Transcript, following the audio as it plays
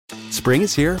Spring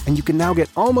is here, and you can now get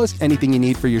almost anything you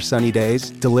need for your sunny days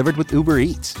delivered with Uber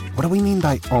Eats. What do we mean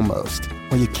by almost?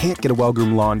 Well, you can't get a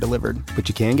well-groomed lawn delivered, but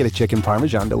you can get a chicken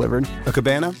parmesan delivered. A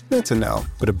cabana? That's a no.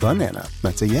 But a banana?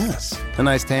 That's a yes. A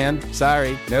nice tan?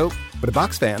 Sorry, nope. But a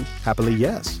box fan? Happily,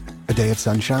 yes. A day of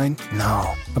sunshine?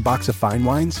 No. A box of fine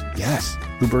wines? Yes.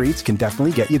 Uber Eats can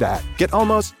definitely get you that. Get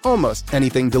almost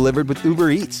anything delivered with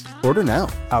Uber Eats. Order now.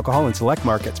 Alcohol in select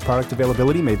markets. Product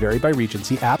availability may vary by region.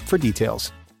 See app for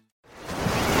details.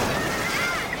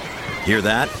 Hear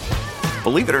that?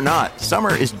 Believe it or not,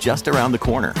 summer is just around the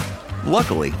corner.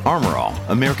 Luckily, Armor All,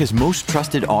 America's most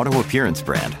trusted auto appearance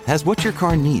brand, has what your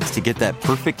car needs to get that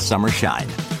perfect summer shine.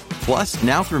 Plus,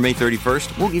 now through May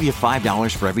 31st, we'll give you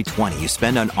 $5 for every $20 you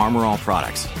spend on Armor All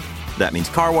products. That means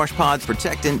car wash pods,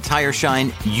 protectant, tire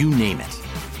shine, you name it.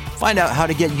 Find out how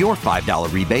to get your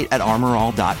 $5 rebate at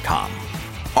armorall.com.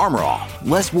 Armor All,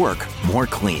 less work, more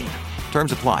clean.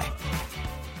 Terms apply.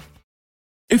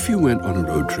 If you went on a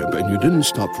road trip and you didn't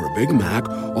stop for a Big Mac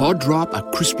or drop a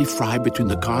crispy fry between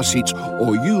the car seats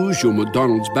or use your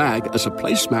McDonald's bag as a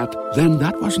placemat, then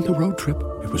that wasn't a road trip.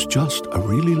 It was just a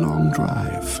really long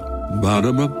drive.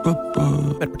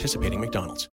 Ba-da-ba-ba-ba. At participating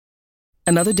McDonald's.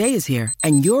 Another day is here,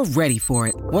 and you're ready for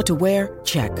it. What to wear?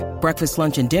 Check. Breakfast,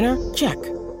 lunch, and dinner? Check.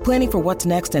 Planning for what's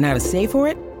next and how to save for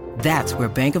it? That's where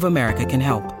Bank of America can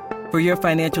help. For your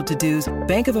financial to-dos,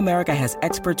 Bank of America has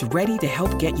experts ready to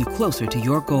help get you closer to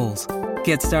your goals.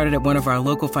 Get started at one of our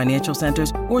local financial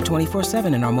centers or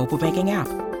 24/7 in our mobile banking app.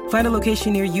 Find a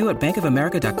location near you at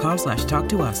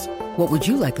bankofamerica.com/talktous. What would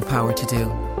you like the power to do?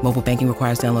 Mobile banking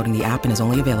requires downloading the app and is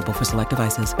only available for select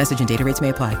devices. Message and data rates may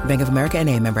apply. Bank of America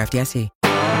N.A., member FDIC.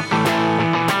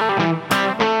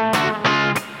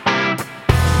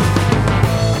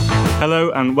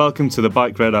 Hello and welcome to the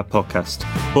BikeRadar podcast,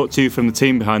 brought to you from the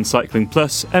team behind Cycling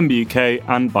Plus, MBUK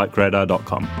and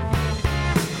BikeRadar.com.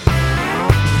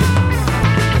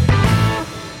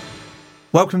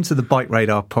 Welcome to the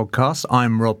BikeRadar podcast.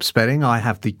 I'm Rob Spedding. I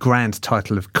have the grand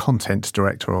title of Content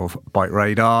Director of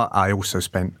BikeRadar. I also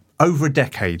spent over a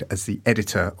decade as the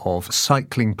editor of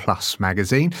Cycling Plus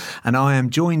magazine, and I am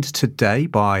joined today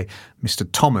by Mr.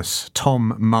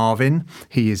 Tom Marvin.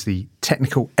 He is the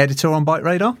technical editor on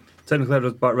BikeRadar. Technical editor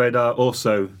of BikeRadar,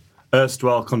 also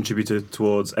erstwhile contributor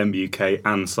towards MBUK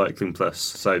and Cycling Plus,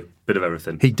 so bit of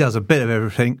everything. He does a bit of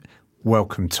everything.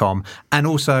 Welcome, Tom. And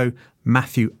also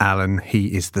Matthew Allen.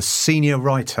 He is the senior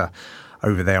writer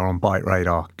over there on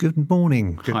BikeRadar. Good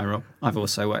morning. Hi, Rob. I've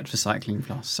also worked for Cycling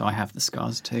Plus, so I have the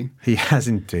scars too. He has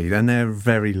indeed, and they're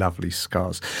very lovely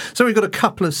scars. So we've got a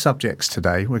couple of subjects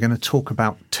today. We're going to talk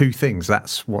about two things.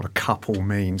 That's what a couple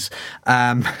means.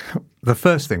 The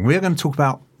first thing, we're going to talk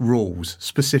about rules,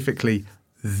 specifically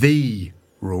the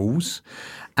rules,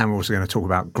 and we're also going to talk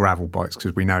about gravel bikes,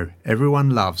 because we know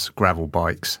everyone loves gravel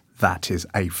bikes. That is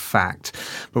a fact.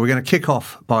 But we're going to kick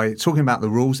off by talking about the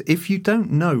rules. If you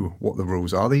don't know what the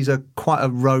rules are, these are quite a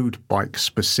road bike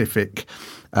specific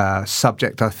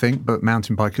subject, I think, but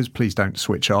mountain bikers, please don't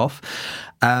switch off.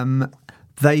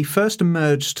 They first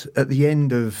emerged at the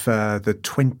end of the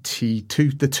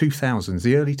 2000s,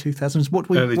 the early 2000s. What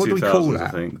do we call that? I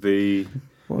think the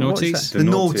noughties. The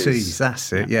noughties,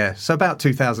 that's it, yeah. So about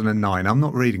 2009. I'm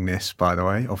not reading this, by the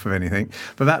way, off of anything.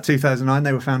 But about 2009,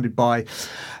 they were founded by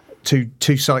two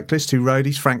cyclists, two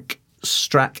roadies, Frank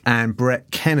Strack and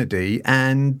Brett Kennedy,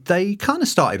 and they kind of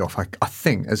started off, I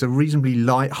think, as a reasonably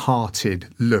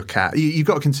light-hearted look at. You've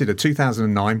got to consider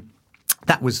 2009.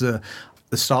 That was the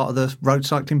start of the road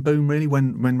cycling boom, really,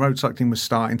 when road cycling was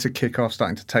starting to kick off,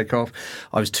 starting to take off.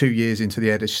 I was 2 years into the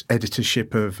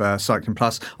editorship of Cycling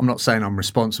Plus. I'm not saying I'm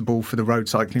responsible for the road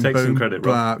cycling boom. Take some credit,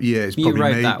 Rob. But yeah, it's probably you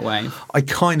wrote me. that wave. I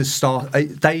kind of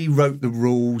they wrote the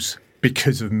rules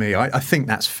because of me. I think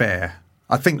that's fair.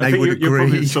 I think they would agree. You're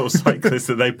probably the sort of cyclist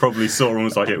that they probably saw and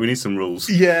was like, yeah, we need some rules.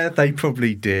 Yeah, they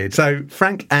probably did. So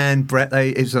Frank and Brett,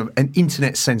 is an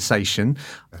internet sensation.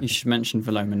 You should mention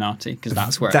Velominati, because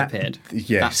that's where it appeared.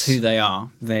 Yes. That's who they are.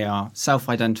 They are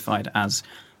self-identified as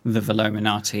the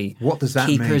Velominati. What does that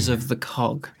Keepers mean? of the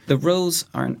cog. The rules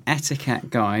are an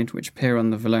etiquette guide which appear on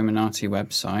the Velominati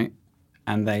website,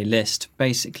 and they list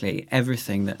basically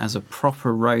everything that, as a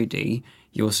proper roadie,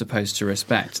 you're supposed to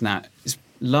respect. Now, it's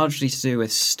largely to do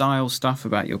with style stuff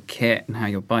about your kit and how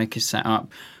your bike is set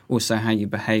up, also how you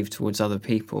behave towards other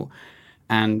people.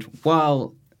 And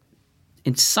while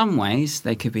in some ways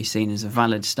they could be seen as a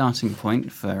valid starting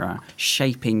point for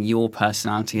shaping your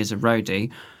personality as a roadie,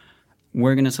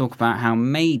 we're going to talk about how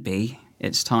maybe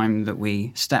it's time that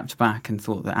we stepped back and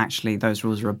thought that actually those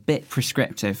rules are a bit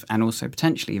prescriptive and also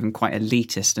potentially even quite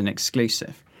elitist and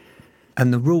exclusive.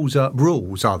 And the rules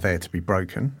are there to be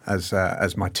broken, as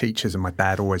my teachers and my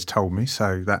dad always told me.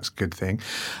 So that's a good thing.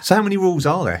 So how many rules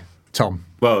are there, Tom?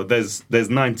 Well, there's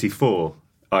 94.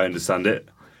 I understand it.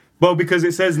 Well, because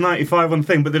it says 95 on the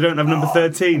thing, but they don't have number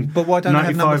 13. But why don't they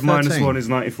have number 13? 95 minus 1 is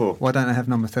 94. Why don't they have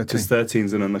number 13? Because 13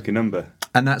 is an unlucky number.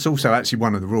 And that's also actually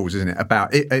one of the rules, isn't it?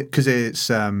 About it, because it's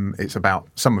about,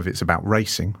 some of it's about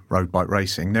racing, road bike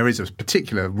racing. There is a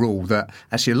particular rule that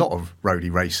actually a lot of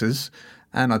roadie racers,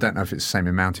 and I don't know if it's the same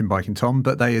in mountain biking, Tom,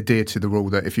 but they adhere to the rule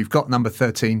that if you've got number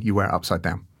 13, you wear it upside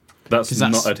down. That's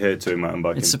not adhered to in mountain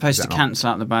biking. It's supposed to cancel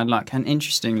out the bad luck. And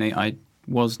interestingly, I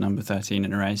was number 13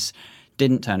 in a race,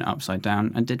 didn't turn it upside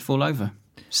down, and did fall over.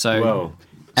 So,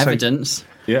 evidence.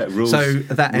 Yeah, rules. So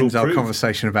that ends our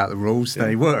conversation about the rules. Yeah.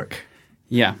 They work.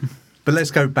 Yeah. But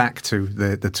let's go back to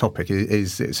the topic.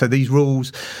 So these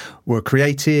rules were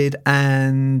created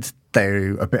and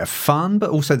they're a bit of fun, but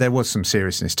also there was some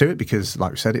seriousness to it because,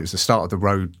 like we said, it was the start of the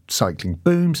road cycling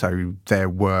boom. So there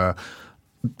were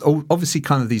obviously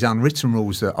kind of these unwritten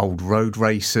rules that old road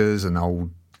racers and old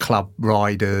club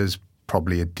riders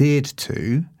probably adhered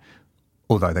to,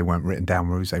 although they weren't written down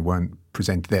rules. They weren't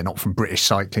presented. They're not from British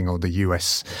Cycling or the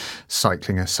US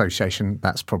Cycling Association.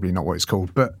 That's probably not what it's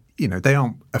called. But, you know, they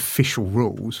aren't official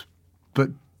rules,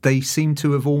 but they seem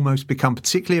to have almost become,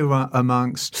 particularly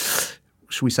amongst,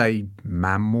 should we say,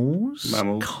 mammals?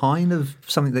 Kind of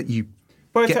something that you...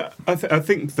 Well, I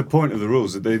think the point of the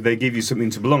rules is that they give you something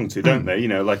to belong to, don't they? You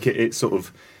know, like it sort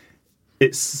of...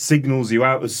 It signals you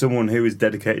out as someone who is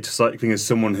dedicated to cycling, as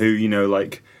someone who, you know,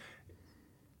 like...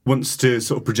 wants to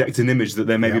sort of project an image that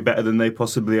they may be better than they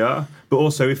possibly are. But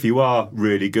also, if you are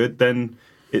really good, then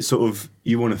it's sort of,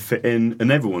 you want to fit in, and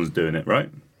everyone's doing it, right?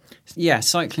 Yeah,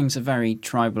 cycling's a very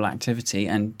tribal activity,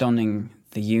 and donning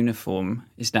the uniform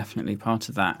is definitely part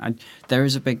of that. There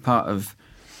is a big part of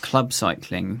club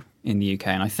cycling in the UK,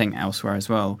 and I think elsewhere as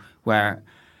well, where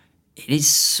it is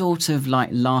sort of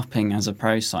like LARPing as a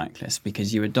pro cyclist,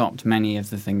 because you adopt many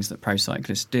of the things that pro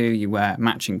cyclists do. You wear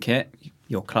matching kit,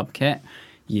 your club kit.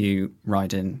 You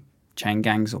ride in chain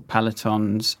gangs or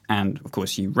pelotons, and of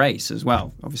course you race as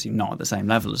well. Obviously not at the same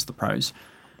level as the pros.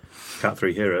 Cat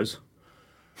 3 heroes.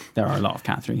 There are a lot of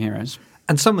Cat 3 heroes.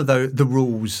 And some of the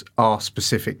rules are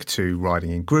specific to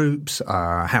riding in groups,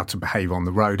 how to behave on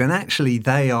the road, and actually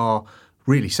they are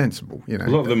really sensible. You know, a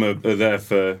lot of them are there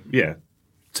for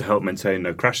to help maintain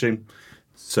no crashing,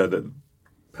 so that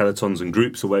pelotons and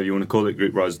groups, or whatever you want to call it,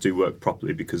 group rides do work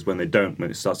properly, because when they don't, when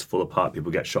it starts to fall apart,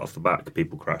 people get shot off the back,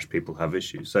 people crash, people have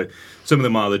issues. So some of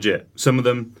them are legit. Some of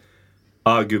them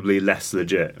arguably less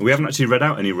legit. We haven't actually read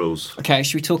out any rules. Okay,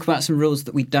 should we talk about some rules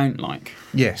that we don't like?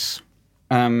 Yes.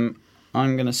 I'm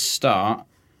going to start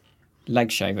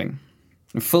leg shaving.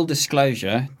 In full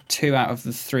disclosure, 2 out of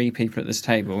the 3 people at this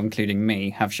table, including me,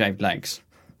 have shaved legs.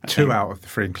 2 out of the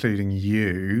 3, including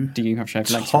you. Do you have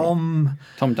shaved legs? Tom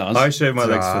does. I shave my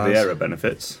legs for the aero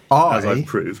benefits, as I've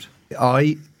proved.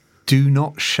 I do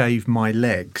not shave my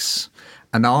legs,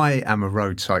 and I am a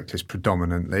road cyclist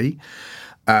predominantly,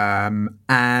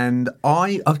 and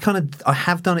I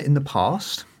have done it in the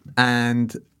past,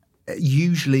 and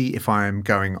usually if I am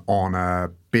going on a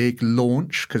big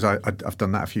launch, because I've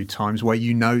done that a few times, where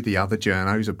you know the other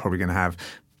journos are probably going to have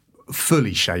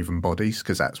fully shaven bodies,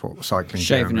 because that's what cycling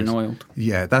shaven and oiled.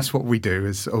 Yeah, that's what we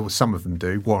do, or some of them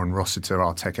do. Warren Rossiter,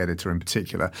 our tech editor in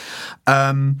particular.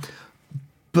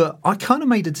 But I kind of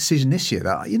made a decision this year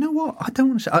that, you know what, I don't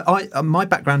want to... my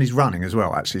background is running as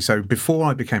well, actually. So before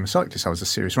I became a cyclist, I was a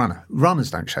serious runner.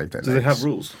 Runners don't shave their legs. Do they have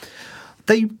rules?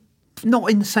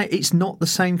 Not in the same. It's not the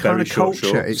same kind of culture.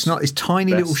 Shorts, it's not. It's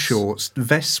tiny vests. Little shorts,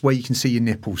 vests where you can see your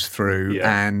nipples through,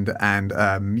 and and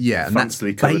that's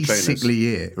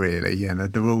basically it, really. Yeah,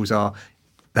 the rules are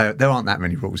there aren't that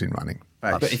many rules in running.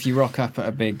 But if you rock up at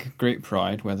a big group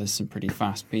ride where there's some pretty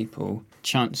fast people,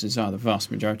 chances are the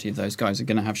vast majority of those guys are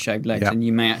going to have shaved legs, and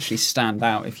you may actually stand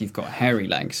out if you've got hairy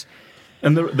legs.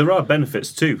 And there are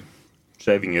benefits too,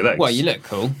 shaving your legs. Well, you look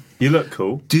cool. You look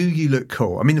cool. Do you look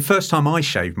cool? I mean, the first time I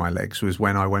shaved my legs was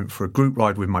when I went for a group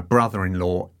ride with my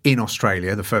brother-in-law in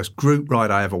Australia, the first group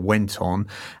ride I ever went on.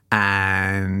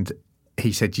 And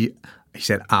he said,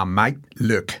 mate,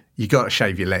 look, you got to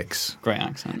shave your legs. Great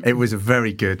accent. It was a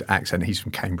very good accent. He's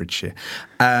from Cambridgeshire.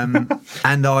 And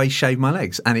I shaved my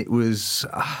legs. And it was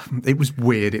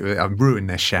weird. I ruined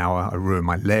their shower. I ruined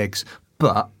my legs.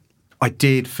 But I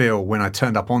did feel when I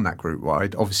turned up on that group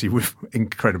ride, obviously with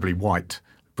incredibly white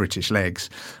British legs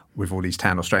with all these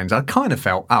tan Australians, I kind of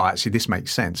felt, actually this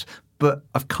makes sense. But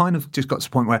I've kind of just got to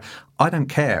the point where I don't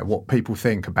care what people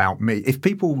think about me. If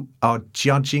people are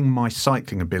judging my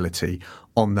cycling ability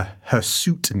on the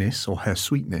hirsuteness or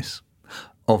hirsuiteness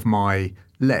of my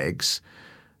legs,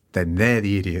 then they're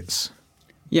the idiots.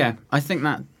 Yeah, I think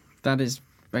that is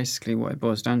basically what it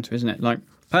boils down to, isn't it? Like,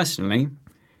 personally,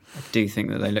 I do think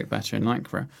that they look better in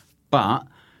Lycra. But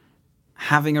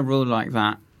having a rule like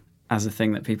that as a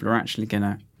thing that people are actually going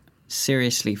to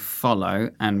seriously follow,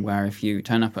 and where if you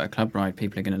turn up at a club ride,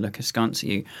 people are going to look askance at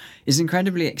you, is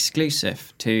incredibly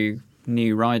exclusive to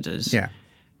new riders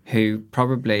who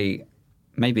probably,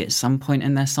 maybe at some point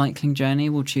in their cycling journey,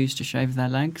 will choose to shave their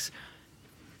legs.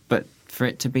 But for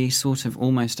it to be sort of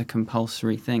almost a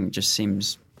compulsory thing just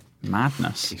seems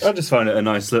madness. I just find it a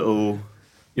nice little,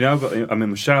 I'm in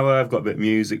my shower, I've got a bit of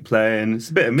music playing, it's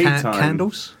a bit of me time.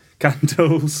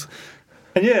 Candles.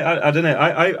 And yeah, I don't know.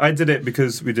 I did it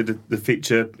because we did the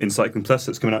feature in Cycling Plus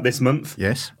that's coming out this month.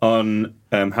 Yes. On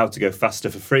how to go faster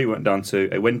for free. Went down to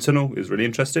a wind tunnel. It was really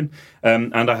interesting.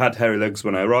 And I had hairy legs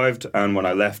when I arrived, and when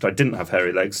I left, I didn't have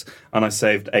hairy legs, and I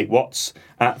saved 8 watts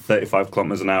at 35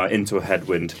 kilometres an hour into a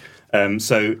headwind.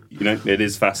 So it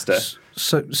is faster.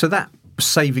 So that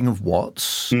saving of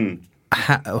watts,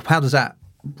 how does that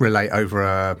relate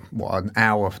over an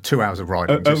hour, 2 hours of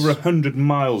riding? Over 100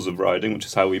 miles of riding, which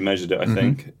is how we measured it, I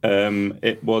think.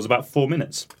 It was about 4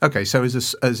 minutes. Okay, so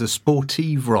as a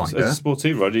sportive rider... As a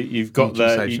sportive rider, you've got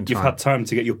you've had time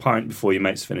to get your pint before your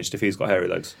mate's finished if he's got hairy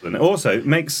legs. And it also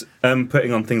makes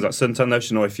putting on things like suntan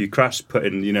lotion, or if you crash,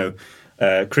 putting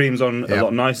creams on a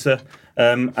lot nicer.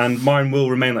 And mine will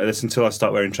remain like this until I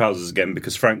start wearing trousers again,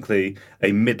 because frankly,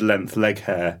 a mid-length leg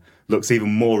hair looks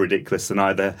even more ridiculous than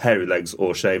either hairy legs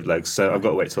or shaved legs. So I've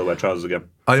got to wait till I wear trousers again.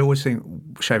 I always think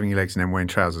shaving your legs and then wearing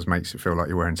trousers makes it feel like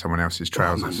you're wearing someone else's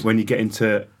trousers. When you get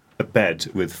into a bed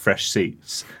with fresh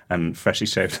seats and freshly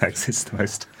shaved legs, it's the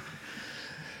most...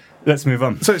 Let's move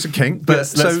on. So it's a kink,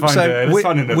 but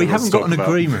we haven't got an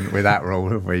agreement with that rule,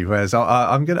 have we? Whereas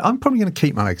I'm probably going to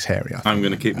keep my legs hairy. I'm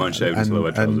going to keep mine shaved until I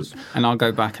wear trousers. And I'll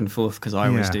go back and forth because I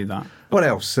always do that. What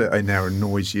else in there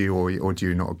annoys you, or do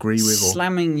you not agree with?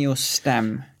 Slamming your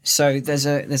stem. So there's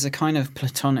a kind of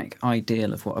platonic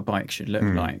ideal of what a bike should look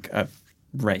like, a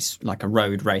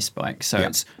road race bike. So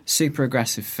it's super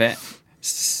aggressive fit,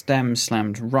 stem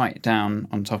slammed right down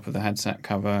on top of the headset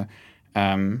cover.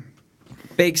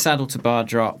 Big saddle to bar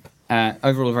drop,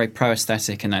 overall very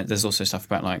pro-aesthetic, and there's also stuff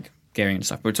about like gearing and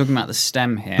stuff. But we're talking about the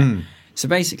stem here. So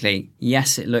basically,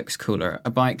 yes, it looks cooler. A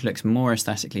bike looks more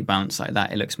aesthetically balanced like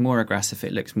that. It looks more aggressive.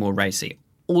 It looks more racy.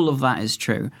 All of that is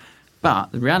true.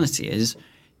 But the reality is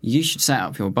you should set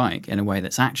up your bike in a way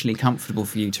that's actually comfortable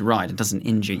for you to ride and doesn't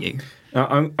injure you.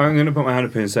 I'm going to put my hand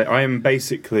up here and say I am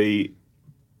basically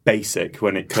basic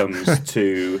when it comes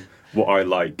to what I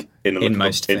like in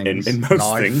most things. In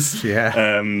most things.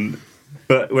 Yeah.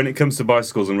 But when it comes to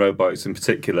bicycles and road bikes in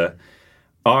particular,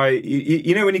 when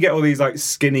you get all these like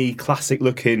skinny,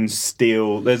 classic-looking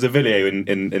steel. There's a video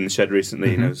in the shed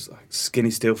recently. It's like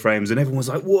skinny steel frames, and everyone was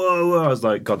like, "Whoa!" I was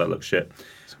like, "God, that looks shit."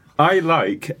 I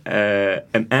like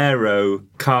an aero,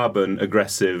 carbon,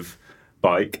 aggressive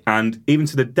bike, and even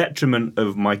to the detriment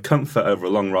of my comfort over a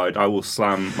long ride, I will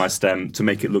slam my stem to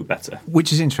make it look better.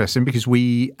 Which is interesting because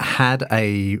we had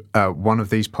one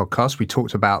of these podcasts. We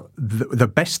talked about the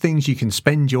best things you can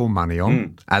spend your money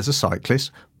on as a cyclist.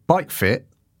 Bike fit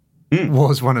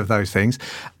was one of those things,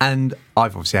 and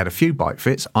I've obviously had a few bike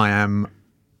fits. I am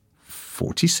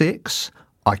 46.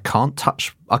 I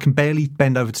can barely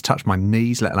bend over to touch my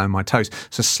knees, let alone my toes.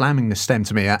 So slamming the stem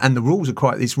to me, and the rules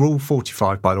are it's Rule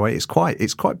 45, by the way, it's quite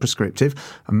prescriptive.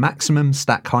 A maximum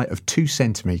stack height of 2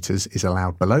 centimetres is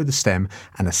allowed below the stem,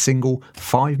 and a single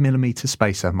 5mm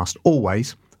spacer must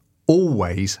always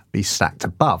be stacked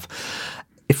above.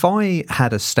 If I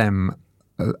had a stem,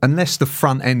 unless the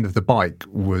front end of the bike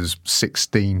was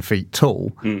 16 feet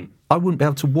tall, I wouldn't be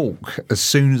able to walk as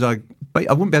soon as I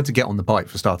wouldn't be able to get on the bike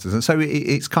for starters, and so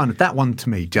it's kind of that one to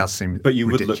me just seems ridiculous. But you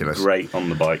would look great on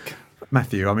the bike,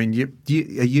 Matthew. I mean,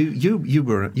 you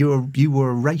were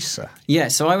a racer. Yeah,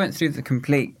 so I went through the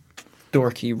complete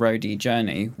dorky roadie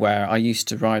journey where I used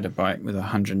to ride a bike with a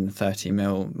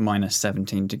 130mm minus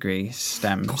 17 degree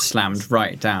stem slammed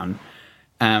right down.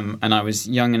 And I was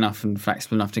young enough and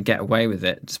flexible enough to get away with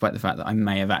it, despite the fact that I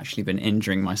may have actually been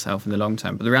injuring myself in the long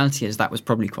term. But the reality is that was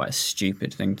probably quite a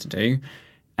stupid thing to do.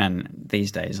 And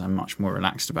these days I'm much more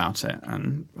relaxed about it,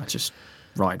 and I just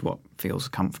ride what feels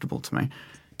comfortable to me.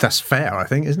 That's fair, I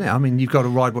think, isn't it? I mean, you've got to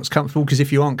ride what's comfortable, because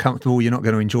if you aren't comfortable, you're not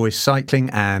going to enjoy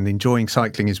cycling, and enjoying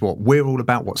cycling is what we're all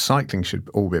about, what cycling should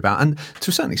all be about. And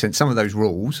to a certain extent, some of the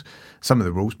rules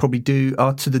probably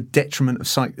are to the detriment of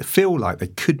cycling, feel like they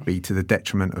could be to the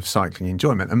detriment of cycling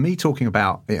enjoyment. And me talking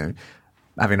about,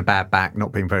 having a bad back,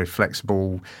 not being very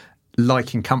flexible,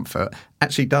 liking comfort,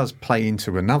 actually does play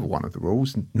into another one of the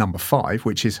rules, number 5,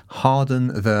 which is harden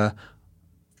the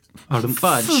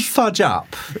fudge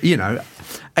up,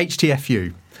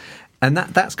 HTFU, and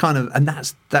that's kind of, and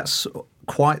that's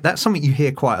something you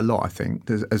hear quite a lot, I think,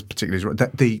 as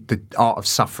particularly the art of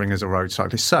suffering as a road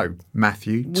cyclist. So,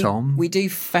 Matthew, Tom, we do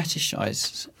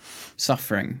fetishise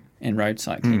suffering in road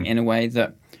cycling in a way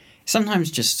that sometimes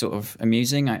just sort of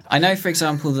amusing. I know, for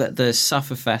example, that the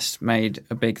Sufferfest made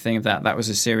a big thing of that. That was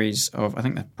a series of, I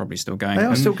think they're probably still going. They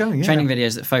are still going, yeah. Training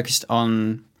videos that focused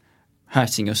on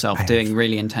hurting yourself, doing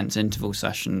really intense interval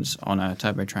sessions on a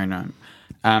turbo trainer.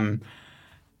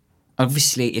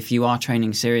 Obviously, if you are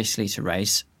training seriously to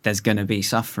race, there's going to be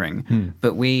suffering.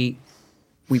 But we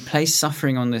place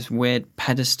suffering on this weird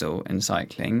pedestal in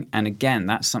cycling. And again,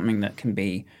 that's something that can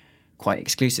be quite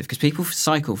exclusive because people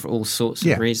cycle for all sorts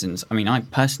of reasons. I mean, I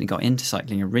personally got into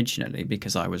cycling originally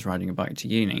because I was riding a bike to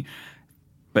uni,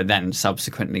 but then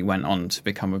subsequently went on to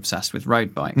become obsessed with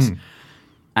road bikes.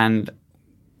 And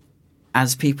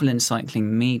as people in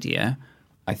cycling media,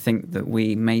 I think that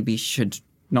we maybe should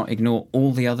not ignore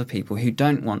all the other people who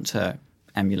don't want to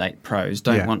emulate pros,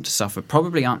 don't want to suffer,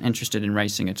 probably aren't interested in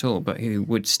racing at all, but who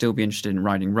would still be interested in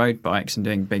riding road bikes and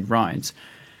doing big rides.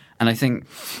 And I think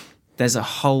there's a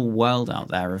whole world out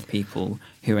there of people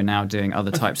who are now doing other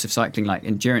types of cycling, like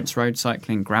endurance road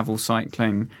cycling, gravel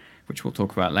cycling, which we'll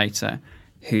talk about later,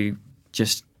 who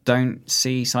just don't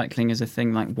see cycling as a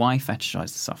thing. Like, why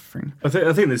fetishize the suffering? I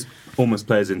think this almost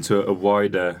plays into a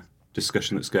wider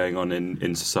discussion that's going on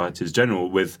in society as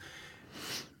general with,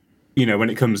 when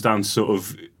it comes down to sort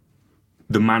of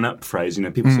the man up phrase,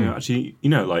 people say, actually,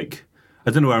 like, I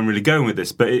don't know where I'm really going with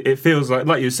this, but it feels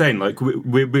like you're saying, like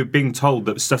we're being told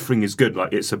that suffering is good,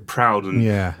 like it's a proud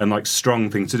and like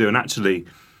strong thing to do, and actually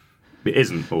it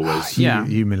isn't always.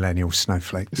 You millennial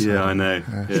snowflakes. Yeah, I know.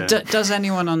 Yeah. Does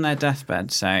anyone on their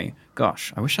deathbed say,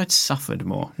 "Gosh, I wish I'd suffered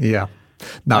more"? Yeah.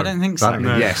 No, I don't think so.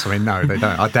 No. Yes, no, they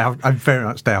don't. I very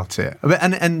much doubt it.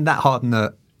 And that harden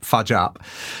the fudge up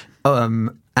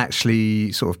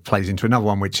actually sort of plays into another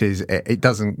one, which is it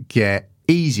doesn't get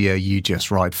easier, you just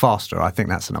ride faster. I think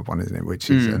that's another one, isn't it? Which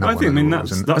is another one of the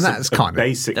rules. That's kind of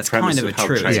basic premise of how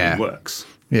training works.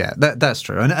 Yeah, that's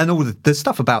true. And all the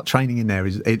stuff about training in there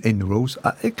is in the rules.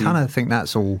 I kind of think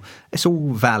it's all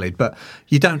valid, but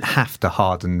you don't have to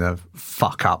harden the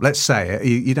fuck up. Let's say it.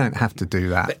 You don't have to do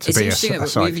that to be a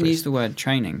cyclist. We even use the word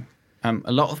training.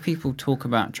 A lot of people talk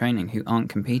about training who aren't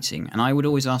competing, and I would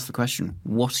always ask the question,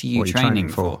 what are you training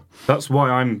for? That's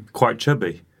why I'm quite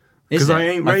chubby. Because I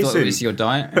ain't racing. I thought it was your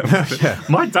diet.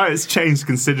 My diet's changed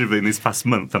considerably in this past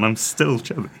month, and I'm still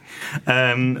chubby.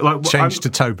 Changed to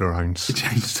Toblerones.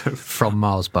 From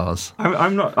Mars bars.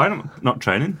 I'm not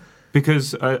training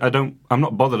because I'm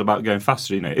not bothered about going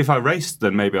faster. If I raced,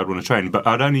 then maybe I'd want to train. But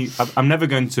I'm never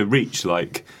going to reach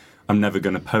I'm never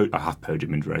going to I have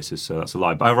podium in races, so that's a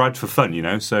lie. But I ride for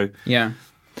fun, So yeah.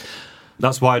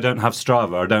 That's why I don't have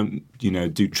Strava. I don't,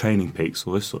 do training peaks,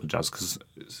 all this sort of jazz, because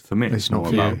for me, it's more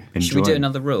about enjoying. Should we do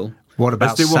another rule? What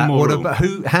about Let's do one more rule.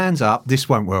 Who, hands up, this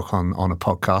won't work on a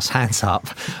podcast, hands up,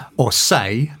 or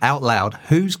say out loud,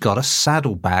 who's got a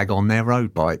saddlebag on their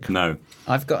road bike? No.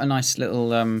 I've got a nice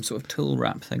little sort of tool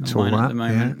wrap thing on mine at the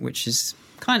moment, which is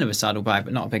kind of a saddlebag,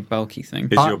 but not a big bulky thing.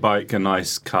 Is your bike a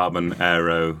nice carbon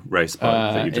aero race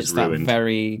bike that you just ruined? It's that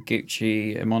very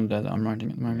Gucci Emonda that I'm riding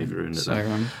at the moment. You've ruined it. So,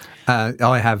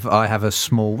 I have a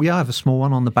small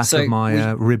one on the back of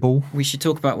my Ribble. We should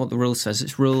talk about what the rule says.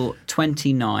 It's rule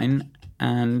 29,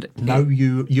 and no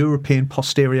European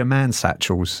posterior man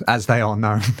satchels, as they are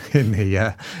known in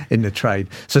the trade.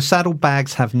 So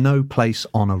saddlebags have no place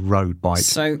on a road bike.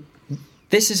 So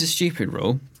this is a stupid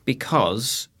rule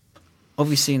because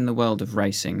obviously in the world of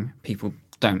racing, people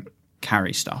don't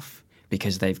carry stuff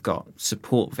because they've got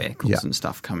support vehicles and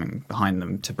stuff coming behind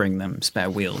them to bring them spare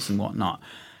wheels and whatnot.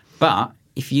 But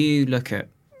if you look at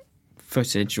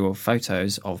footage or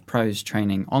photos of pros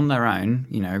training on their own,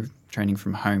 training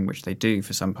from home, which they do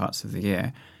for some parts of the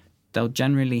year, they'll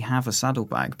generally have a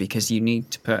saddlebag because you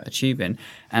need to put a tube in.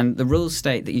 And the rules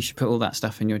state that you should put all that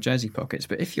stuff in your jersey pockets.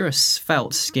 But if you're a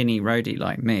svelte, skinny roadie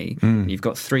like me, and you've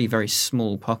got 3 very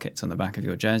small pockets on the back of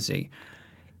your jersey,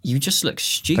 you just look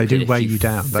stupid if you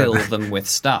fill them with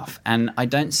stuff. And I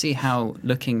don't see how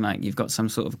looking like you've got some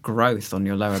sort of growth on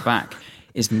your lower back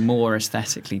is more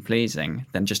aesthetically pleasing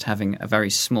than just having a very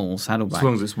small saddlebag. As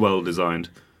long as it's well designed.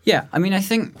 Yeah, I mean, I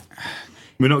think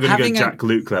we're not going to go Jack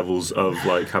Luke levels of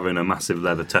having a massive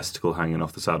leather testicle hanging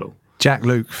off the saddle. Jack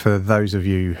Luke, for those of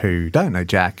you who don't know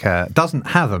Jack, doesn't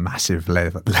have a massive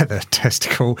leather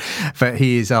testicle, but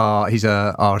he's our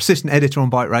assistant editor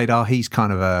on BikeRadar. He's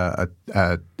kind of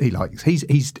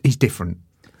he's different.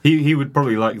 He would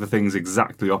probably like the things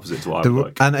exactly opposite to what I would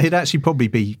like. And he'd actually probably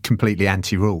be completely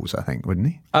anti-rules, I think, wouldn't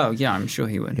he? Oh, yeah, I'm sure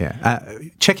he would. Yeah.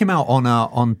 Check him out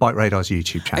on Bike Radar's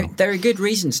YouTube channel. There are good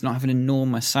reasons to not have an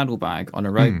enormous saddlebag on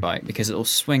a road bike because it will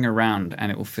swing around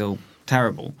and it will feel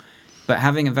terrible. But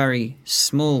having a very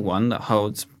small one that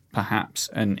holds perhaps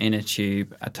an inner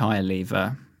tube, a tyre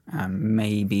lever,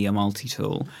 maybe a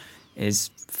multi-tool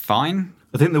is fine.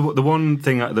 I think the one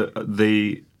thing that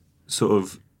the sort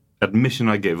of admission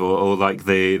I give, or like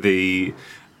the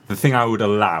thing I would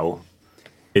allow,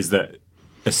 is that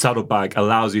a saddlebag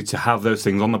allows you to have those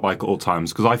things on the bike at all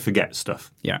times, because I forget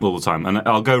stuff all the time, and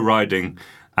I'll go riding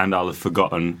and I'll have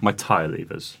forgotten my tyre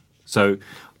levers. So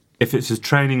if it's a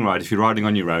training ride, if you're riding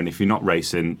on your own, if you're not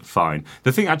racing, fine.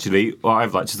 The thing actually, what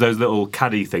I've liked is those little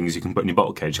caddy things you can put in your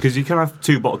bottle cage, because you can have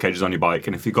 2 bottle cages on your bike,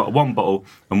 and if you've got one bottle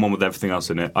and one with everything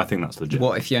else in it, I think that's legit.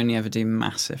 What if you only ever do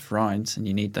massive rides and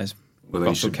you need those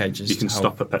bottle cages? You can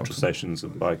stop at petrol stations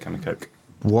and buy a can of Coke.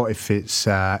 What if it's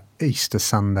Easter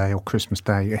Sunday or Christmas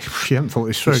Day? You haven't thought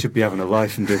this through. You should be having a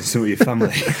life and doing something with your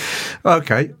family.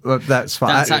 Okay, well, that's fine.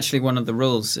 That's actually one of the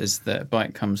rules, is that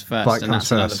bike comes first, and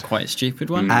that's another quite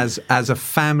stupid one. As a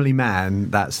family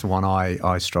man, that's the one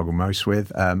I struggle most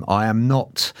with. I am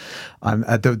not.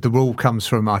 The rule comes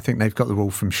from, I think they've got the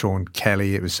rule from Sean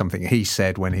Kelly. It was something he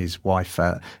said when his wife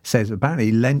says apparently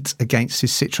he leant against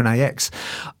his Citroen AX.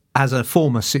 As a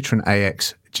former Citroen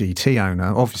AX GT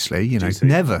owner, obviously,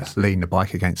 never lean the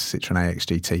bike against the Citroen AX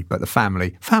GT, but the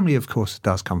family, of course,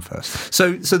 does come first.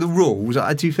 So the rules,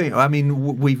 I do think, I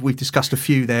mean, we've discussed a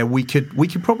few there. We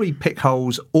could probably pick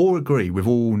holes or agree with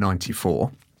all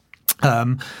 94.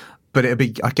 But I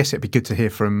guess it'd be good to hear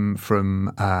from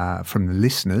the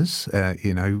listeners,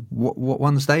 what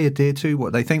ones they adhere to,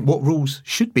 what they think, what rules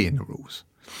should be in the rules.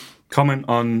 Comment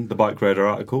on the BikeRadar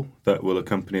article that will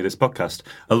accompany this podcast,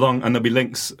 and there'll be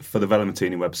links for the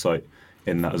Velomatini website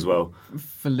in that as well.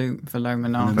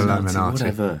 Velominati.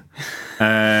 Whatever.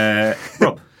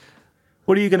 Rob,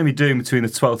 what are you going to be doing between the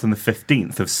 12th and the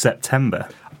 15th of September?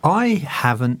 I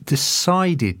haven't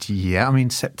decided yet. I mean,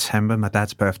 September, my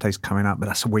dad's birthday's coming up, but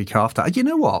that's a week after. You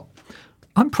know what?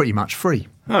 I'm pretty much free.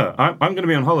 Oh, I'm going to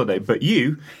be on holiday, but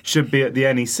you should be at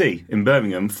the NEC in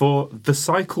Birmingham for the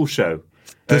Cycle Show.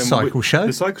 The Cycle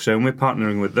Show, and we're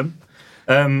partnering with them.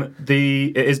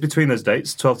 It is between those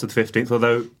dates, 12th to the 15th,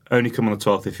 although only come on the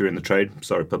 12th if you're in the trade.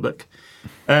 Sorry, public.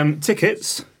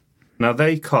 Tickets, now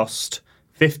they cost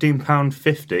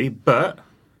 £15.50, but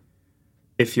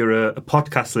if you're a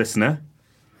podcast listener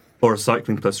or a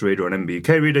Cycling Plus reader or an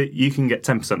MBUK reader, you can get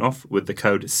 10% off with the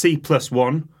code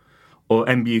C+1 or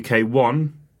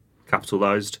MBUK1,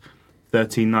 capitalised,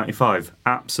 $13.95.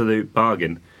 Absolute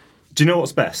bargain. Do you know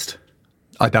what's best?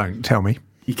 I don't. Tell me.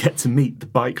 You get to meet the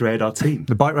BikeRadar team.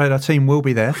 The BikeRadar team will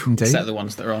be there, indeed. Except the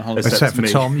ones that are on holiday. Except for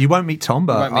Tom. You won't meet Tom,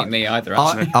 but... You won't meet me either,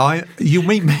 actually. You'll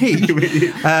meet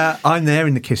me. I'm there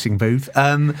in the kissing booth.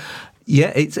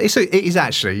 Yeah, it is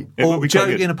actually, all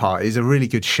joking apart, it's a really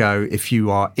good show if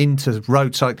you are into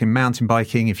road cycling, mountain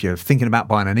biking, if you're thinking about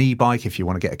buying an e-bike, if you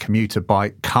want to get a commuter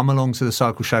bike, come along to the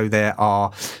Cycle Show. There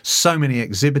are so many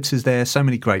exhibitors there, so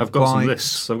many great bikes. I've got some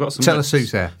lists. Tell us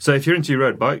who's there. So if you're into your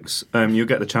road bikes, you'll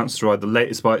get the chance to ride the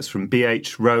latest bikes from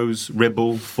BH, Rose,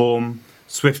 Ribble, Form,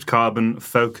 Swift Carbon,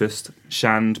 Focused,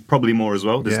 Shand, probably more as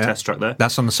well. There's a test track there.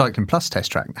 That's on the Cycling Plus test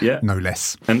track, no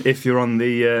less. And if you're on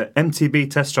the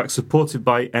MTB test track, supported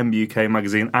by MBUK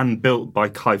magazine and built by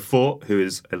Kai Fort, who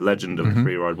is a legend of the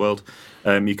freeride world,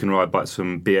 you can ride bikes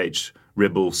from BH,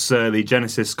 Ribble, Surly,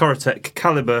 Genesis, Corotec,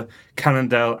 Caliber,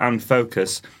 Cannondale and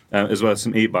Focus, as well as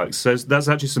some e-bikes. So there's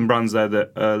actually some brands there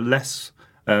that are less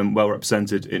well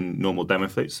represented in normal demo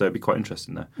fleets, so it'd be quite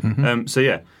interesting there.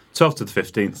 12th to the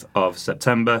 15th of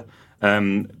September.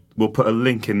 We'll put a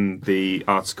link in the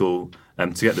article to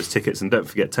get those tickets, and don't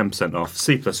forget 10% off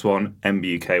C+1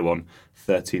 MBUK1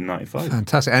 $13.95.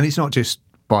 Fantastic. And it's not just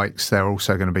bikes, there are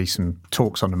also going to be some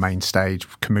talks on the main stage.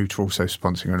 Commuter also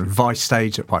sponsoring an advice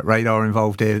stage at BikeRadar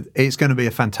involved here. It's going to be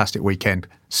a fantastic weekend.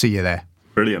 See you there.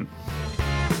 Brilliant.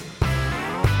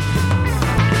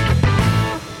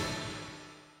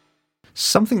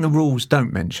 Something the rules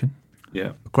don't mention.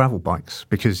 Yeah. Gravel bikes,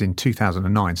 because in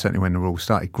 2009, certainly when the rules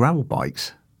started, gravel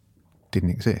bikes didn't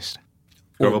exist.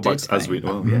 Gravel bikes as we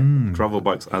gravel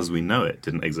bikes as we know it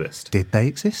didn't exist. Did they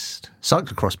exist?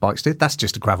 Cyclocross bikes did. That's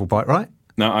just a gravel bike, right?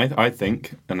 No, I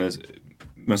think, and as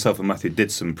myself and Matthew did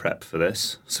some prep for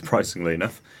this, surprisingly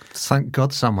enough. Thank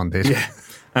God someone did. Yeah.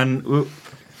 And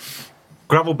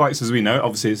gravel bikes as we know,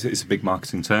 obviously it's a big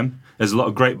marketing term. There's a lot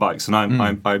of great bikes, and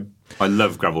I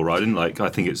love gravel riding. Like, I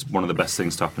think it's one of the best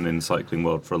things to happen in the cycling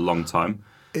world for a long time.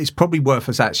 It's probably worth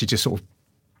us actually just sort of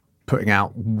putting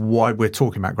out why we're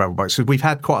talking about gravel bikes. So we've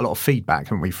had quite a lot of feedback,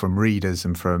 haven't we, from readers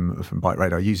and from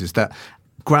BikeRadar users that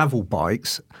gravel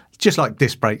bikes, just like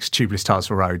disc brakes, tubeless tyres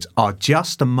for roads, are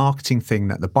just a marketing thing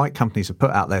that the bike companies have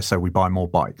put out there so we buy more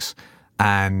bikes.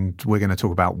 And we're going to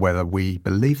talk about whether we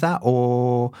believe that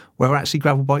or whether actually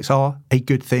gravel bikes are a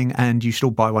good thing and you should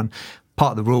all buy one.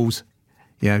 Part of the rules,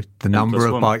 the number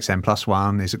of bikes,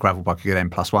 N+1, is a gravel bike a good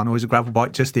N+1, or is a gravel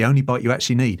bike just the only bike you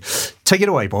actually need? Take it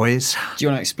away, boys. Do you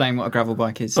want to explain what a gravel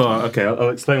bike is? Oh, okay, I'll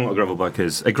explain what a gravel bike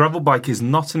is. A gravel bike is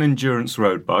not an endurance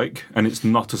road bike, and it's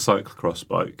not a cyclocross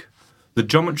bike. The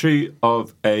geometry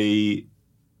of a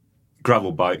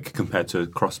gravel bike compared to a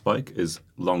cross bike is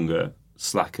longer,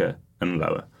 slacker, and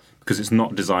lower, because it's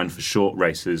not designed for short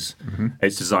races.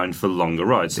 It's designed for longer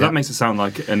rides. So that makes it sound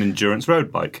like an endurance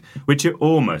road bike, which it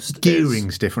almost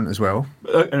Gearing's is. different as well.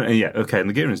 And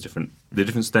the gearing's different. The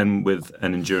difference then with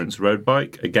an endurance road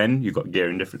bike, again, you've got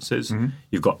gearing differences.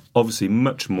 You've got obviously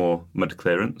much more mud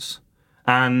clearance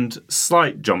and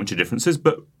slight geometry differences,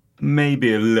 but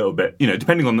maybe a little bit,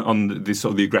 depending on the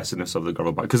sort of the aggressiveness of the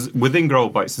gravel bike. Because within gravel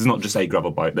bikes, there's not just a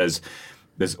gravel bike. There's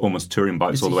almost touring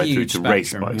bikes all the way through to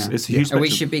race bikes. Yeah. It's a huge spectrum. We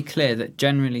should be clear that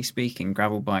generally speaking,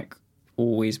 gravel bike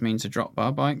always means a drop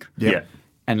bar bike. Yeah.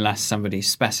 Unless somebody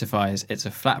specifies it's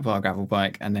a flat bar gravel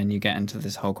bike, and then you get into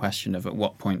this whole question of at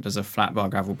what point does a flat bar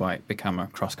gravel bike become a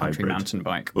cross-country mountain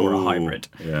bike or a hybrid?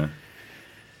 Yeah.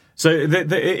 So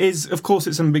it is, of course,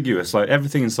 it's ambiguous. Like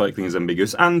everything in cycling is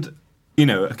ambiguous. And,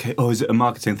 is it a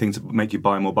marketing thing to make you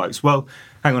buy more bikes? Well,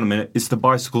 hang on a minute. It's the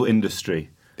bicycle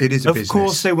industry. It is a business. Of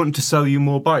course they want to sell you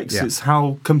more bikes. Yeah. It's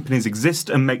how companies exist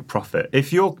and make profit.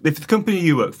 If the company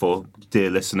you work for, dear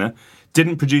listener,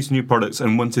 didn't produce new products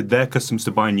and wanted their customers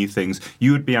to buy new things,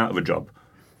 you would be out of a job.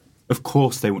 Of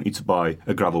course they want you to buy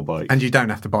a gravel bike. And you don't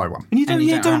have to buy one. And you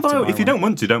don't buy one. If you don't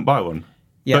want to, don't buy one.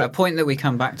 Yeah, a point that we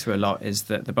come back to a lot is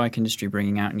that the bike industry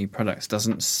bringing out new products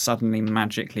doesn't suddenly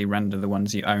magically render the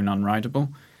ones you own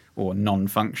unrideable or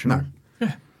non-functional. No.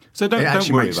 Yeah. So don't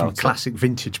worry about some classic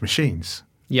vintage machines.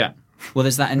 Yeah. Well,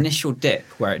 there's that initial dip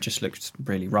where it just looks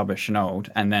really rubbish and old,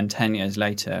 and then 10 years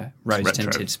later,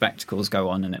 rose-tinted spectacles go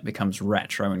on and it becomes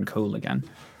retro and cool again.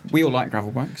 We all like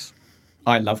gravel bikes.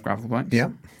 I love gravel bikes.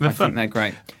 Yeah. I think they're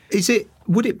great.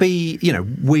 Would it be,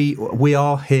 we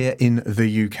are here in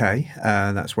the UK,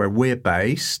 that's where we're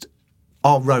based.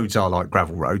 Our roads are like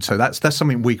gravel roads, so that's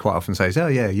something we quite often say is,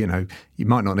 you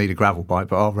might not need a gravel bike,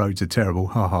 but our roads are terrible.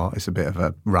 Ha ha, it's a bit of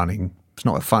a running... It's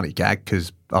not a funny gag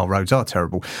because our roads are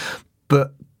terrible.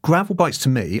 But gravel bikes to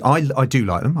me, I do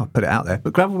like them, I'll put it out there,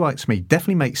 but gravel bikes to me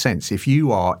definitely make sense if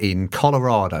you are in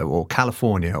Colorado or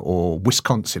California or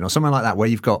Wisconsin or somewhere like that where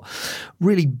you've got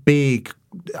really big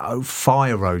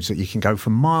fire roads that you can go for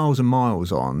miles and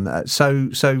miles on. So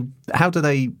how do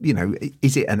they,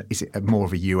 is it more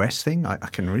of a US thing? I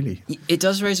can really... It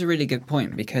does raise a really good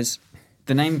point because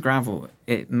the name gravel,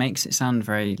 it makes it sound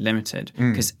very limited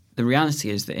because the reality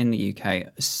is that in the UK,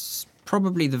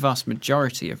 probably the vast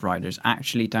majority of riders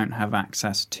actually don't have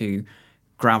access to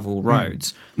gravel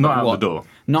roads. Not out the door.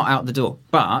 Not out the door.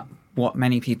 But what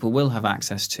many people will have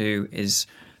access to is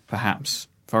perhaps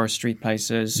forestry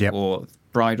places or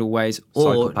bridleways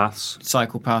or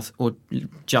cycle paths or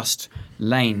just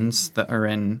lanes that are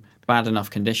in bad enough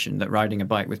condition that riding a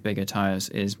bike with bigger tyres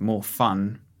is more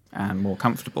fun and more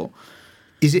comfortable.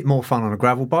 Is it more fun on a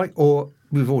gravel bike, or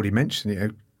we've already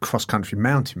mentioned cross-country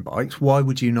mountain bikes? Why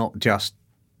would you not just...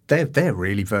 They're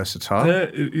really versatile.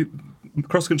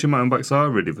 Cross-country mountain bikes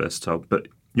are really versatile, but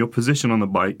your position on the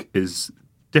bike is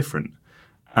different.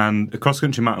 And a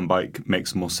cross-country mountain bike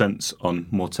makes more sense on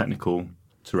more technical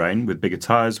terrain with bigger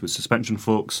tyres, with suspension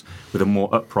forks, with a more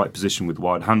upright position with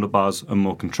wide handlebars and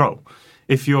more control.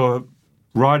 If you're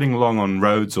riding along on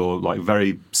roads or like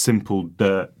very simple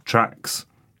dirt tracks,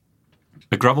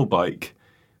 a gravel bike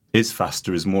is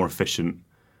faster, is more efficient,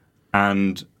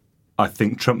 and I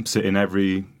think trumps it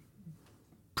in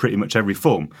pretty much every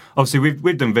form. Obviously,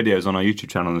 we've done videos on our YouTube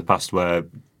channel in the past where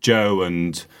Joe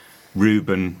and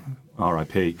Ruben,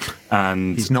 R.I.P.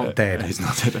 and he's not dead. He's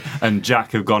not dead. And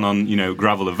Jack have gone on,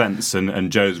 gravel events, and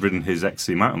Joe's ridden his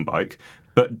XC mountain bike.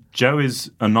 But Joe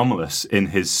is anomalous in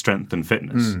his strength and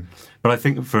fitness. But I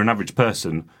think for an average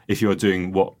person, if you're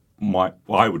doing what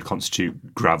I would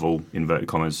constitute gravel, inverted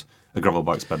commas, a gravel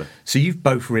bike's better. So you've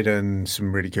both ridden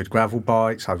some really good gravel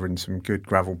bikes. I've ridden some good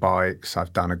gravel bikes.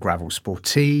 I've done a gravel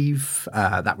sportive.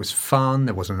 That was fun.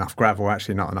 There wasn't enough gravel,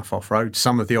 actually, not enough off-road.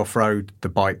 Some of the off-road, the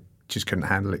bike just couldn't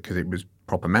handle it because it was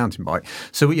proper mountain bike.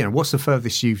 So, what's the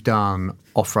furthest you've done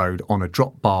off-road on a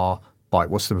drop bar bike?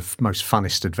 What's the most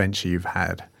funnest adventure you've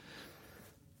had?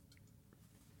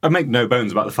 I make no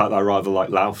bones about the fact that I rather like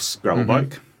Lauf's gravel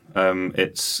bike.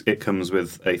 It comes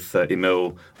with a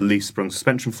 30mm leaf sprung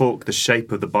suspension fork. The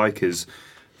shape of the bike is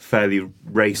fairly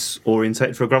race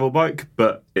orientated for a gravel bike,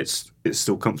 but it's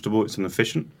still comfortable. It's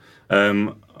efficient.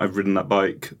 I've ridden that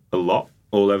bike a lot,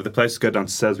 all over the place. Go down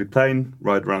to Salisbury Plain,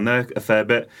 ride around there a fair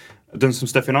bit. I've done some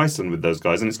stuff in Iceland with those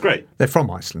guys, and it's great. They're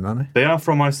from Iceland, aren't they? They are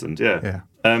from Iceland, yeah.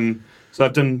 So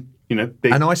I've done,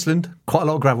 big... And Iceland, quite a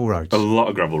lot of gravel roads. A lot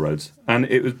of gravel roads. And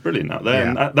it was brilliant out there.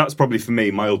 Yeah. And that's probably, for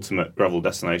me, my ultimate gravel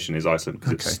destination is Iceland,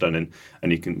 because it's stunning.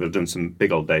 And we've done some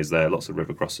big old days there, lots of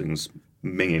river crossings,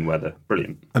 minging weather.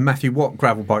 Brilliant. And Matthew, what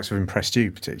gravel bikes have impressed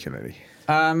you particularly?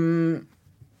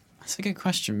 That's a good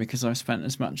question, because I've spent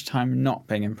as much time not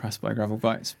being impressed by gravel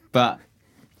bikes. But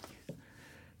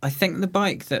I think the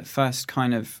bike that first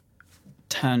kind of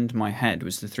turned my head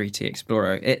was the 3T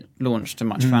Explorer. It launched to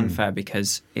much fanfare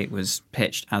because it was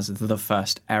pitched as the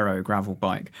first aero gravel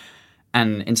bike.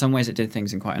 And in some ways it did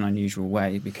things in quite an unusual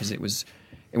way, because it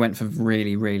went for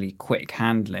really, really quick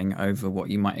handling over what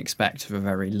you might expect of a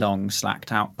very long,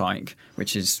 slacked out bike,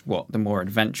 which is what the more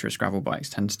adventurous gravel bikes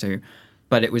tend to do.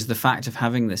 But it was the fact of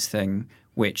having this thing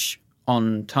which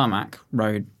on tarmac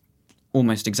rode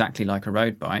almost exactly like a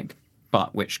road bike,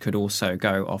 but which could also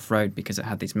go off-road because it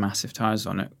had these massive tyres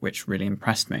on it, which really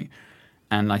impressed me.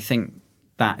 And I think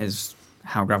that is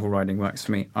how gravel riding works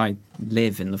for me. I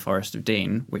live in the Forest of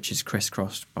Dean, which is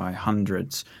crisscrossed by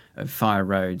hundreds of fire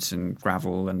roads and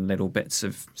gravel and little bits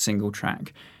of single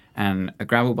track. And a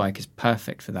gravel bike is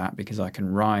perfect for that, because I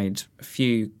can ride a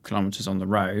few kilometres on the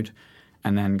road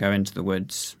and then go into the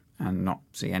woods and not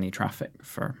see any traffic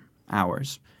for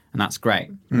hours. And that's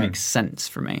great. It makes sense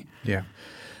for me. Yeah.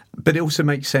 But it also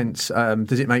makes sense.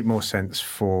 Does it make more sense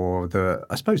for the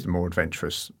more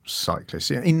adventurous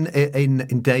cyclists?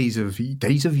 In days of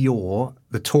yore,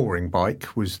 the touring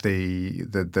bike was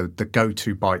the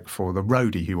go-to bike for the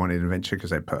roadie who wanted adventure,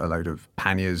 because they'd put a load of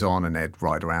panniers on and they'd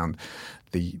ride around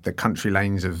the country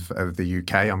lanes of the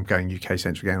UK. I'm going UK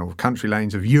centric again, or the country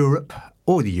lanes of Europe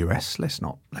or the US. Let's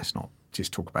not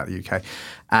just talk about the UK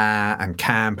and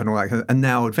camp and all that. And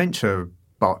now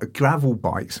gravel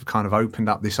bikes have kind of opened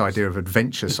up this idea of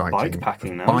adventure cycling. Bike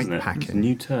packing now, isn't it? It's a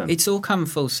new term. It's all come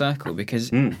full circle, because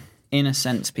in a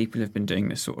sense people have been doing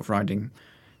this sort of riding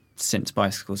since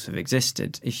bicycles have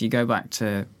existed. If you go back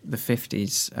to the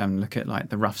 50s, look at like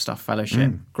the Rough Stuff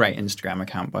Fellowship, great Instagram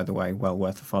account, by the way, well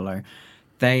worth a follow.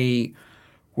 They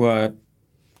were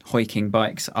hoiking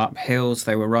bikes up hills.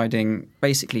 They were riding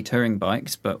basically touring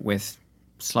bikes, but with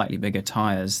slightly bigger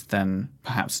tyres than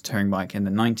perhaps a touring bike in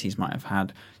the 90s might have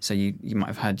had. So you might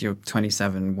have had your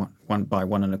 27 1 by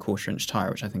 1.25 inch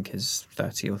tyre, which I think is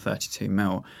 30 or 32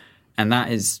 mil. And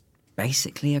that is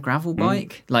basically a gravel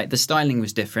bike. Like, the styling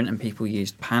was different and people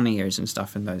used panniers and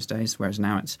stuff in those days, whereas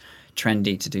now it's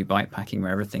trendy to do bike packing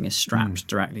where everything is strapped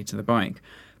directly to the bike.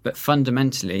 But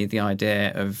fundamentally, the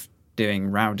idea of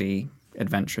doing rowdy,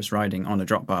 adventurous riding on a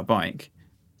drop bar bike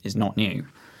is not new.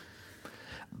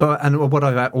 And what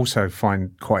I also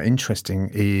find quite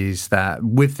interesting is that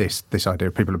with this idea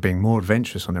of people being more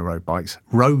adventurous on their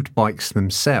road bikes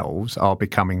themselves are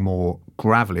becoming more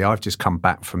gravelly. I've just come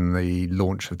back from the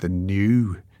launch of the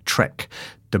new Trek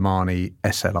Damani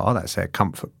SLR, that's their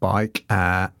comfort bike,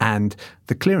 and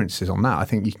the clearances on that, I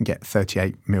think you can get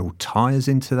 38mm tyres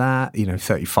into that,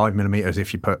 35mm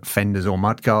if you put fenders or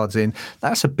mudguards in.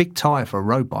 That's a big tyre for a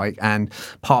road bike, and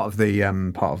part of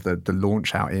the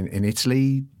launch out in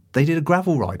Italy, they did a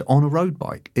gravel ride on a road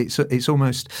bike. It's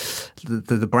almost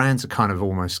the brands are kind of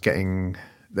almost getting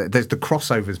the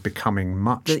crossovers becoming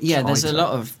much tighter. There's a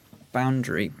lot of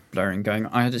boundary blurring going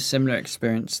on. I had a similar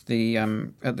experience at the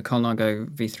Colnago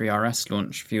V3 RS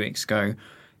launch a few weeks ago.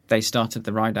 They started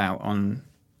the ride out on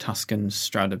Tuscan's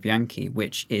Strada Bianchi,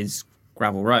 which is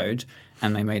gravel road,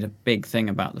 and they made a big thing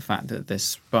about the fact that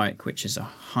this bike, which is a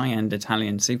high-end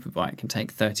Italian superbike, can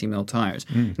take 30mm tyres.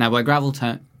 Now, by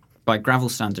gravel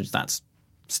standards, that's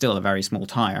still a very small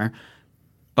tyre,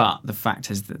 but the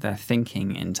fact is that they're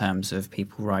thinking in terms of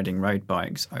people riding road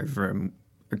bikes over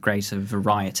a greater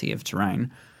variety of terrain.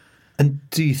 And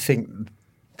do you think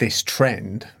this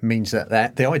trend means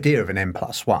that the idea of an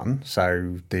N+1,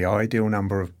 so the ideal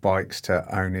number of bikes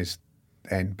to own is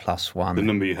N+1. The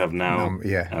number you have now,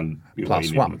 and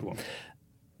plus one.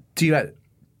 Do you have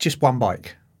just one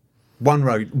bike? One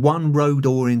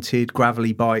road-oriented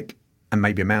gravelly bike and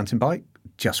maybe a mountain bike?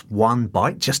 Just one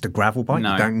bike? Just a gravel bike?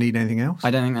 No. You don't need anything else?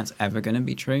 I don't think that's ever going to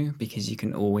be true, because you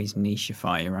can always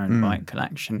nicheify your own bike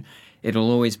collection.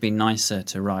 It'll always be nicer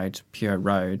to ride pure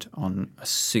road on a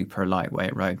super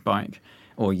lightweight road bike,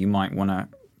 or you might want to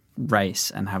race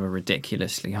and have a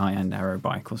ridiculously high-end aero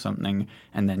bike or something,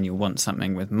 and then you'll want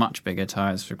something with much bigger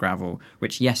tyres for gravel,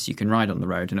 which, yes, you can ride on the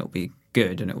road and it'll be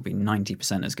good and it'll be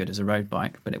 90% as good as a road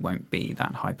bike, but it won't be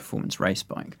that high-performance race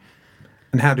bike.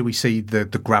 And how do we see the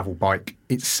gravel bike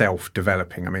itself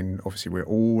developing? I mean, obviously, we're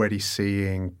already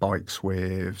seeing bikes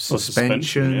with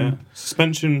suspension.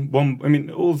 Suspension,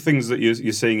 all the things that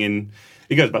you're seeing in...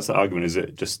 It goes back to that argument, is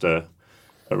it just a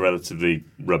relatively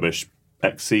rubbish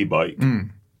XC bike?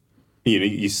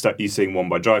 You're seeing one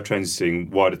by drivetrains, you're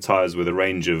seeing wider tyres with a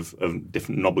range of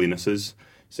different knobblynesses,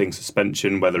 seeing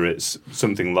suspension, whether it's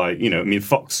something like,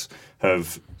 Fox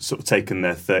have sort of taken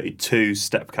their 32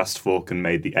 step cast fork and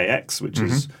made the AX, which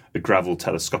is a gravel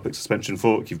telescopic suspension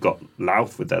fork. You've got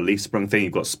Lauf with their leaf sprung thing.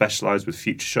 You've got Specialized with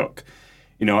Future Shock.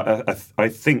 I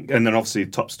think, and then obviously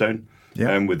Topstone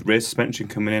with rear suspension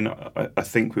coming in. I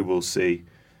think we will see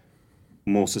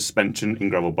more suspension in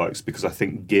gravel bikes because I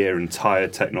think gear and tyre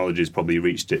technology has probably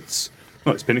reached its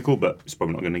pinnacle, but it's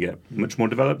probably not going to get much more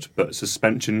developed. But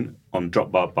suspension on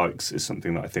drop bar bikes is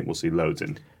something that I think we'll see loads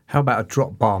in. How about a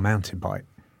drop bar mountain bike?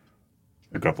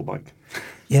 A gravel bike.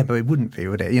 Yeah, but it wouldn't be,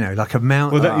 would it? Like a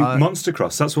mount. Well, monster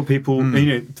cross. That's what people.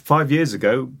 5 years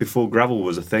ago, before gravel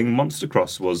was a thing, monster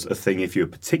cross was a thing if you were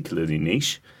particularly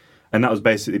niche, and that was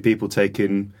basically people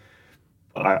taking,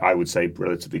 I would say,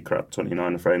 relatively crap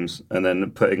 29er frames, and then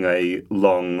putting a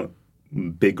long,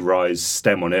 big rise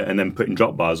stem on it, and then putting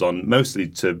drop bars on, mostly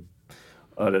to,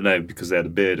 I don't know, because they had a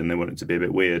beard and they wanted it to be a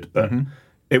bit weird, but.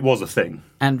 It was a thing.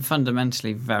 And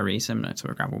fundamentally very similar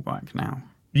to a gravel bike now.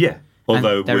 Yeah.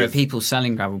 Although and there are people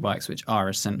selling gravel bikes which are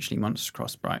essentially monster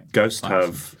cross bikes. Ghost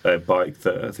have a bike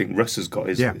that I think Russ has got,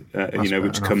 which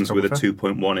comes with a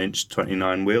 2.1-inch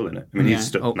 29 wheel in it. I mean, he's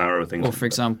stuck narrow things. Or, for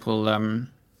example,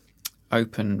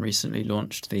 Open recently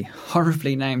launched the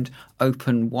horribly named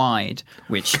Open Wide,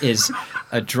 which is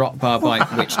a drop bar bike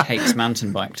which takes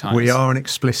mountain bike tyres. We are an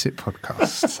explicit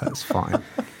podcast. That's fine.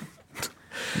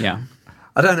 Yeah.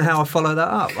 I don't know how I follow that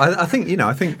up. I think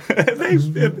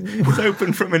it's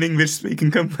Open from an English-speaking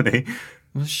company.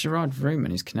 Well, Gerard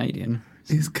Vrooman is Canadian.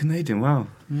 He's Canadian. Wow.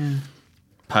 Yeah.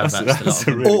 That's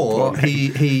a really or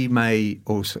he may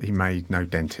know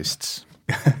dentists.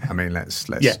 I mean, let's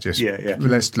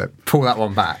pull that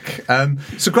one back.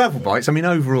 So gravel bikes. I mean,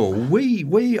 overall,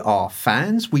 we are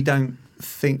fans. We don't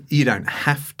think you don't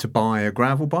have to buy a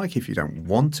gravel bike if you don't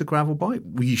want a gravel bike.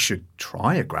 You should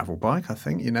try a gravel bike, I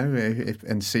think,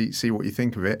 and see what you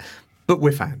think of it. But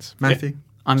we're fans. Matthew?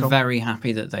 I'm very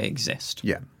happy that they exist.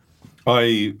 Yeah.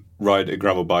 I ride a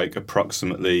gravel bike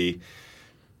approximately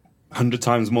 100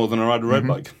 times more than I ride a road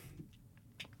bike.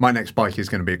 My next bike is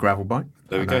going to be a gravel bike.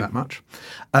 There we go. That much.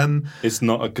 It's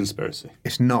not a conspiracy.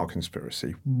 It's not a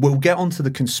conspiracy. We'll get onto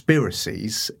the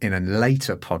conspiracies in a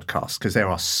later podcast because there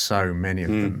are so many of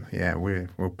them. Yeah,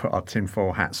 we'll put our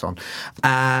tinfoil hats on.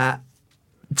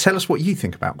 Tell us what you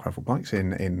think about gravel bikes. You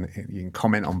can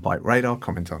comment on BikeRadar,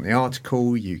 comment on the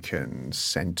article. You can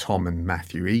send Tom and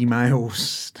Matthew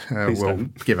emails. We'll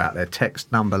give out their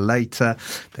text number later.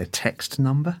 Their text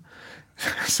number.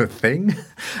 It's a thing.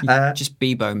 Just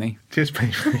Bebo me. Just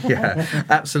Bebo, yeah,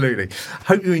 absolutely.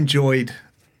 Hope you enjoyed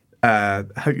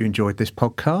this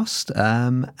podcast,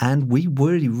 and we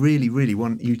really, really, really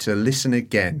want you to listen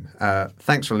again.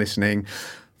 Thanks for listening.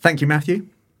 Thank you, Matthew.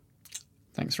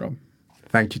 Thanks, Rob.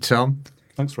 Thank you, Tom.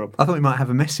 Thanks, Rob. I thought we might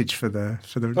have a message for the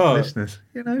listeners.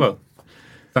 Well,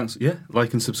 thanks. Yeah,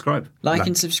 like and subscribe. Like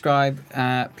and subscribe.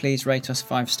 Please rate us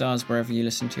 5 stars wherever you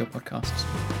listen to your podcasts.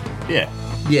 Yeah.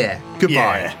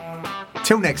 Goodbye. Yeah.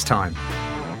 Till next time.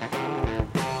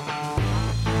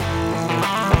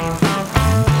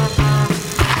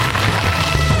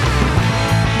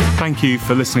 Thank you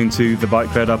for listening to the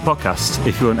BikeRadar podcast.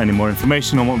 If you want any more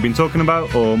information on what we've been talking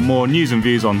about or more news and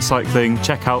views on cycling,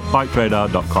 check out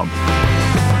bikeradar.com.